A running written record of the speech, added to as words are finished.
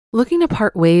Looking to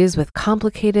part ways with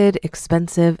complicated,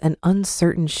 expensive, and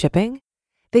uncertain shipping?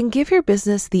 Then give your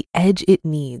business the edge it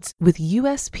needs with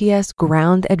USPS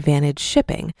Ground Advantage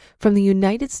shipping from the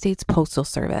United States Postal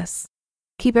Service.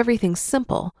 Keep everything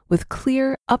simple with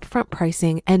clear, upfront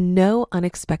pricing and no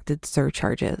unexpected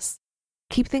surcharges.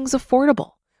 Keep things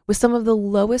affordable with some of the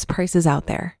lowest prices out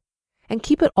there. And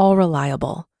keep it all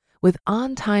reliable with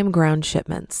on-time ground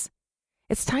shipments.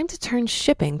 It's time to turn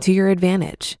shipping to your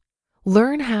advantage.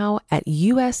 Learn how at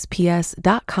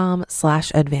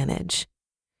USPS.com/advantage.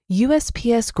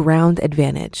 USPS Ground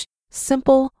Advantage.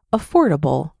 Simple,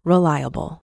 affordable,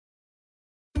 reliable.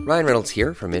 Ryan Reynolds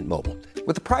here from Mint Mobile.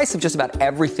 With the price of just about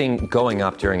everything going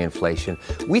up during inflation,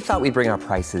 we thought we'd bring our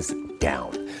prices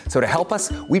down. So to help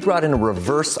us, we brought in a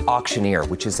reverse auctioneer,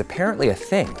 which is apparently a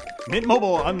thing. Mint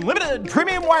Mobile Unlimited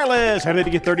Premium Wireless. How to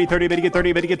get 30, 30, bit to get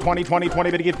 30, bit to get 20, 20, 20,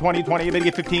 bit to get 20, 20, bit to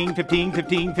get 15, 15,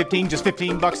 15, 15, just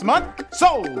 $15 a month?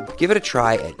 Sold! Give it a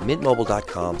try at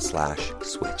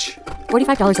mintmobile.com/switch.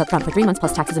 $45 up front for 3 months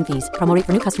plus taxes and fees. Promo rate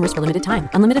for new customers for limited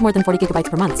time. Unlimited more than 40 gigabytes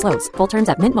per month. Slows full terms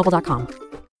at mintmobile.com.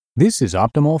 This is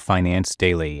Optimal Finance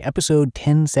Daily, episode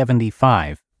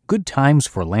 1075, Good Times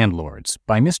for Landlords,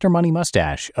 by Mr. Money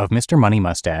Mustache of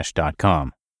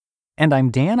MrMoneyMustache.com. And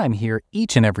I'm Dan. I'm here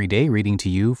each and every day reading to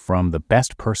you from the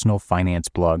best personal finance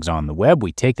blogs on the web.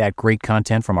 We take that great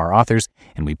content from our authors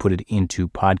and we put it into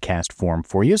podcast form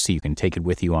for you so you can take it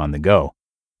with you on the go.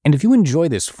 And if you enjoy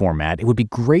this format, it would be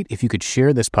great if you could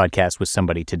share this podcast with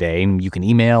somebody today. You can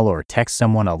email or text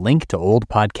someone a link to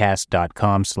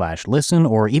oldpodcast.com/listen,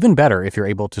 or even better, if you're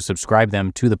able to subscribe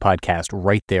them to the podcast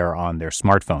right there on their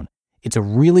smartphone. It's a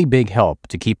really big help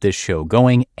to keep this show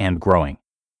going and growing.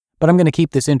 But I'm going to keep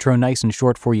this intro nice and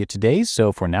short for you today,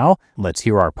 so for now, let's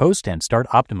hear our post and start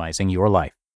optimizing your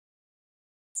life.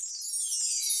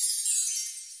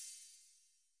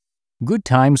 Good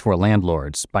Times for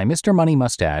Landlords by Mr. Money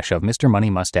Mustache of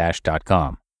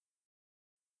MrMoneyMustache.com.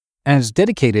 As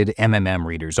dedicated MMM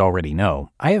readers already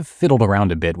know, I have fiddled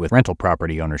around a bit with rental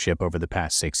property ownership over the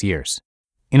past 6 years.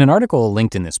 In an article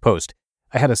linked in this post,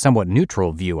 I had a somewhat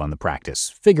neutral view on the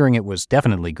practice, figuring it was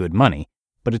definitely good money,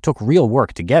 but it took real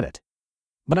work to get it.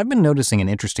 But I've been noticing an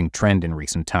interesting trend in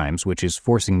recent times, which is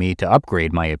forcing me to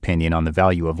upgrade my opinion on the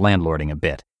value of landlording a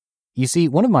bit. You see,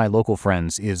 one of my local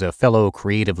friends is a fellow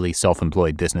creatively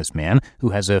self-employed businessman who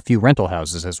has a few rental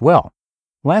houses as well.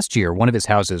 Last year, one of his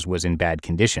houses was in bad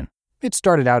condition. It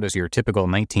started out as your typical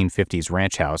 1950s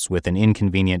ranch house with an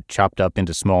inconvenient chopped up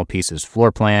into small pieces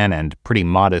floor plan and pretty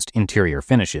modest interior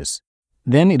finishes.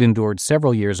 Then it endured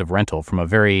several years of rental from a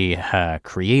very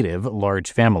creative,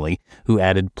 large family who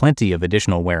added plenty of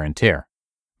additional wear and tear.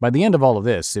 By the end of all of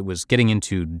this, it was getting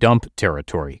into dump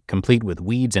territory, complete with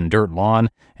weeds and dirt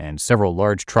lawn and several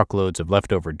large truckloads of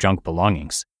leftover junk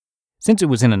belongings. Since it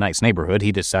was in a nice neighborhood,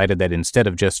 he decided that instead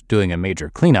of just doing a major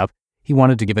cleanup, he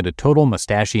wanted to give it a total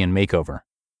Mustachian makeover.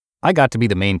 I got to be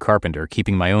the main carpenter,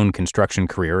 keeping my own construction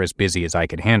career as busy as I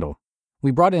could handle. We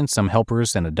brought in some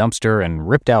helpers and a dumpster and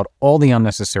ripped out all the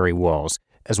unnecessary walls,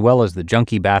 as well as the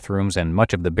junky bathrooms and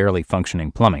much of the barely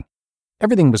functioning plumbing.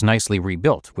 Everything was nicely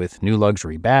rebuilt, with new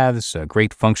luxury baths, a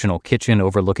great functional kitchen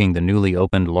overlooking the newly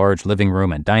opened large living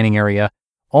room and dining area,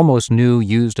 almost new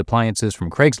used appliances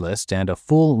from Craigslist, and a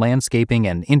full landscaping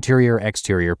and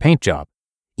interior-exterior paint job.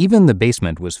 Even the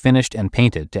basement was finished and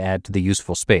painted to add to the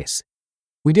useful space.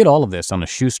 We did all of this on a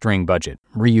shoestring budget,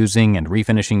 reusing and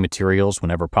refinishing materials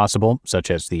whenever possible, such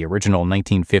as the original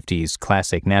 1950s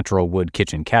classic natural wood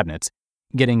kitchen cabinets,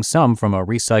 getting some from a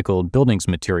recycled buildings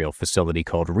material facility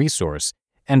called Resource,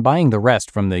 and buying the rest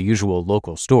from the usual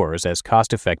local stores as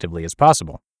cost-effectively as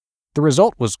possible. The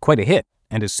result was quite a hit,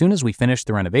 and as soon as we finished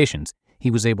the renovations,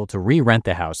 he was able to re-rent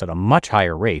the house at a much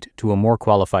higher rate to a more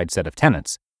qualified set of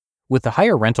tenants. With the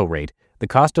higher rental rate, the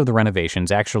cost of the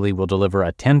renovations actually will deliver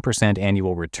a 10%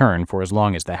 annual return for as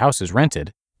long as the house is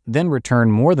rented, then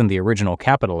return more than the original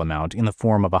capital amount in the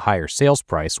form of a higher sales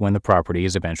price when the property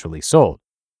is eventually sold.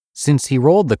 Since he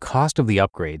rolled the cost of the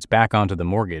upgrades back onto the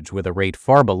mortgage with a rate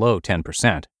far below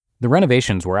 10%, the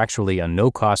renovations were actually a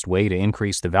no-cost way to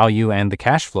increase the value and the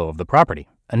cash flow of the property.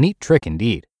 A neat trick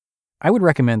indeed. I would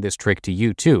recommend this trick to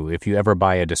you too if you ever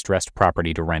buy a distressed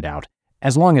property to rent out,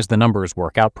 as long as the numbers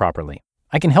work out properly.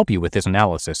 I can help you with this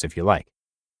analysis if you like.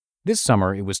 This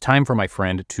summer, it was time for my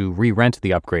friend to re-rent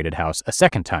the upgraded house a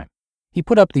second time. He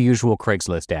put up the usual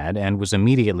Craigslist ad and was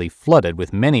immediately flooded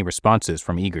with many responses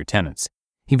from eager tenants.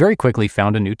 He very quickly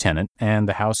found a new tenant, and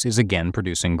the house is again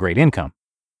producing great income.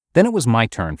 Then it was my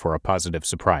turn for a positive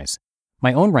surprise.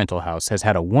 My own rental house has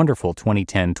had a wonderful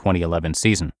 2010-2011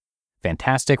 season.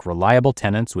 Fantastic, reliable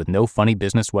tenants with no funny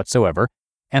business whatsoever,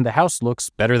 and the house looks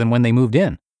better than when they moved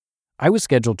in. I was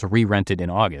scheduled to re-rent it in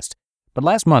August, but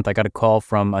last month I got a call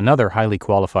from another highly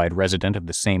qualified resident of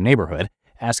the same neighborhood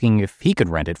asking if he could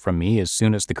rent it from me as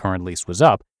soon as the current lease was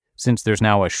up, since there's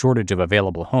now a shortage of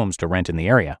available homes to rent in the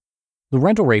area. The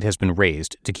rental rate has been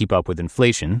raised to keep up with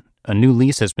inflation, a new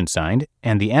lease has been signed,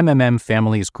 and the MMM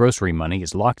family's grocery money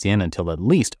is locked in until at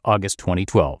least August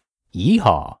 2012.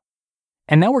 Yeehaw!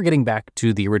 And now we're getting back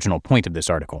to the original point of this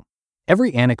article.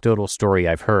 Every anecdotal story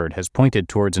I've heard has pointed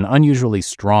towards an unusually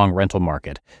strong rental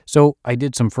market, so I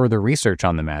did some further research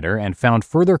on the matter and found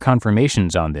further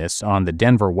confirmations on this on the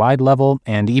Denver-wide level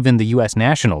and even the U.S.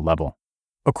 national level.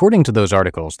 According to those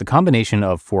articles, the combination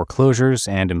of foreclosures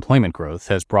and employment growth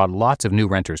has brought lots of new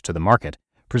renters to the market,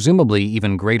 presumably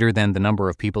even greater than the number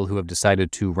of people who have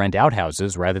decided to rent out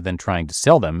houses rather than trying to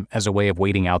sell them as a way of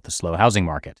waiting out the slow housing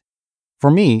market.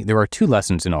 For me, there are two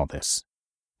lessons in all this.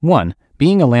 One,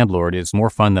 being a landlord is more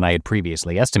fun than I had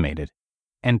previously estimated.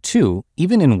 And two,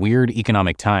 even in weird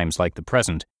economic times like the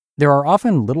present, there are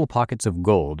often little pockets of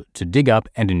gold to dig up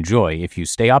and enjoy if you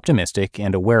stay optimistic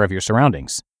and aware of your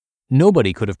surroundings.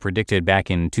 Nobody could have predicted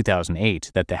back in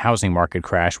 2008 that the housing market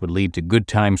crash would lead to good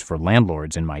times for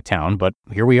landlords in my town, but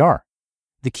here we are.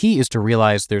 The key is to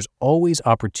realize there's always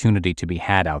opportunity to be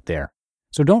had out there.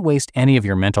 So don't waste any of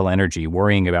your mental energy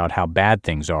worrying about how bad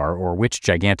things are or which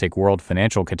gigantic world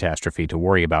financial catastrophe to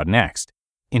worry about next.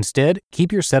 Instead,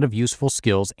 keep your set of useful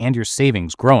skills and your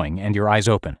savings growing and your eyes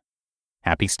open.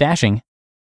 Happy stashing!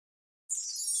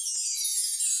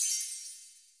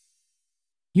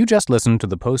 You just listened to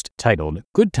the post titled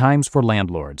Good Times for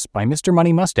Landlords by Mr.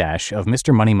 Money Mustache of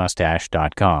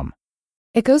MrMoneyMustache.com.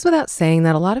 It goes without saying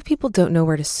that a lot of people don't know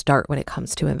where to start when it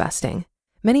comes to investing.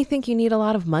 Many think you need a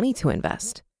lot of money to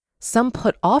invest. Some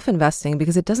put off investing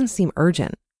because it doesn't seem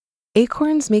urgent.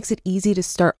 Acorns makes it easy to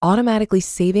start automatically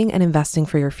saving and investing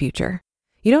for your future.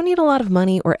 You don't need a lot of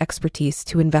money or expertise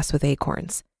to invest with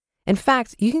Acorns. In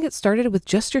fact, you can get started with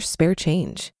just your spare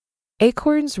change.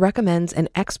 Acorns recommends an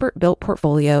expert-built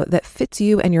portfolio that fits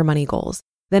you and your money goals,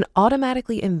 then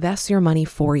automatically invests your money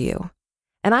for you.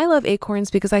 And I love Acorns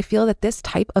because I feel that this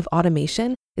type of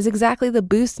automation is exactly the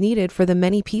boost needed for the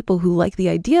many people who like the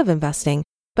idea of investing,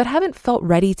 but haven't felt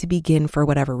ready to begin for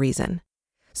whatever reason.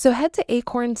 So head to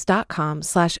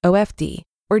acorns.com/OFD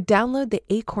or download the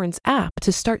Acorns app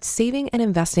to start saving and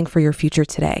investing for your future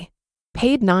today.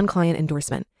 Paid non-client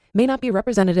endorsement. May not be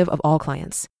representative of all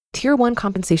clients. Tier 1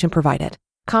 compensation provided.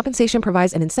 Compensation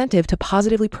provides an incentive to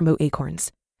positively promote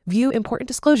Acorns. View important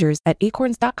disclosures at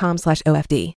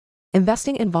acorns.com/OFD.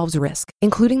 Investing involves risk,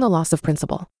 including the loss of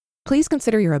principal. Please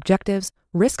consider your objectives,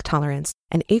 risk tolerance,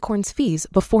 and Acorns fees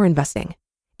before investing.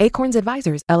 Acorns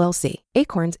Advisors, LLC.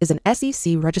 Acorns is an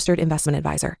SEC-registered investment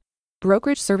advisor.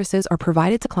 Brokerage services are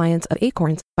provided to clients of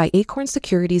Acorns by Acorns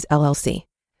Securities, LLC.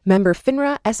 Member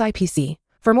FINRA SIPC.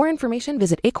 For more information,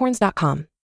 visit acorns.com.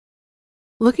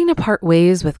 Looking to part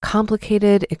ways with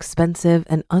complicated, expensive,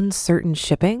 and uncertain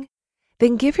shipping?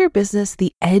 Then give your business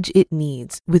the edge it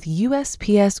needs with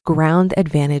USPS Ground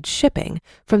Advantage shipping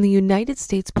from the United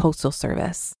States Postal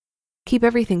Service. Keep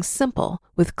everything simple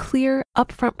with clear,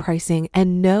 upfront pricing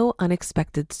and no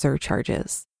unexpected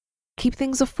surcharges. Keep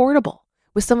things affordable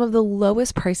with some of the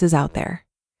lowest prices out there.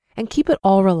 And keep it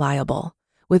all reliable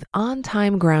with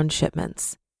on-time ground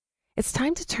shipments. It's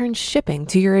time to turn shipping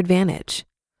to your advantage.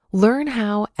 Learn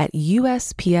how at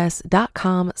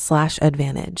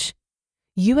USPS.com/advantage.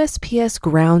 USPS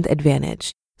Ground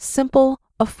Advantage. Simple,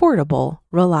 affordable,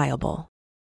 reliable.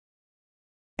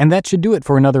 And that should do it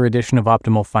for another edition of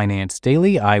Optimal Finance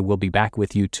Daily. I will be back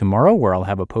with you tomorrow where I'll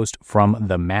have a post from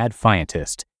The Mad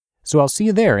Fientist. So I'll see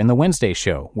you there in the Wednesday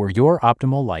show where your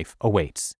optimal life awaits.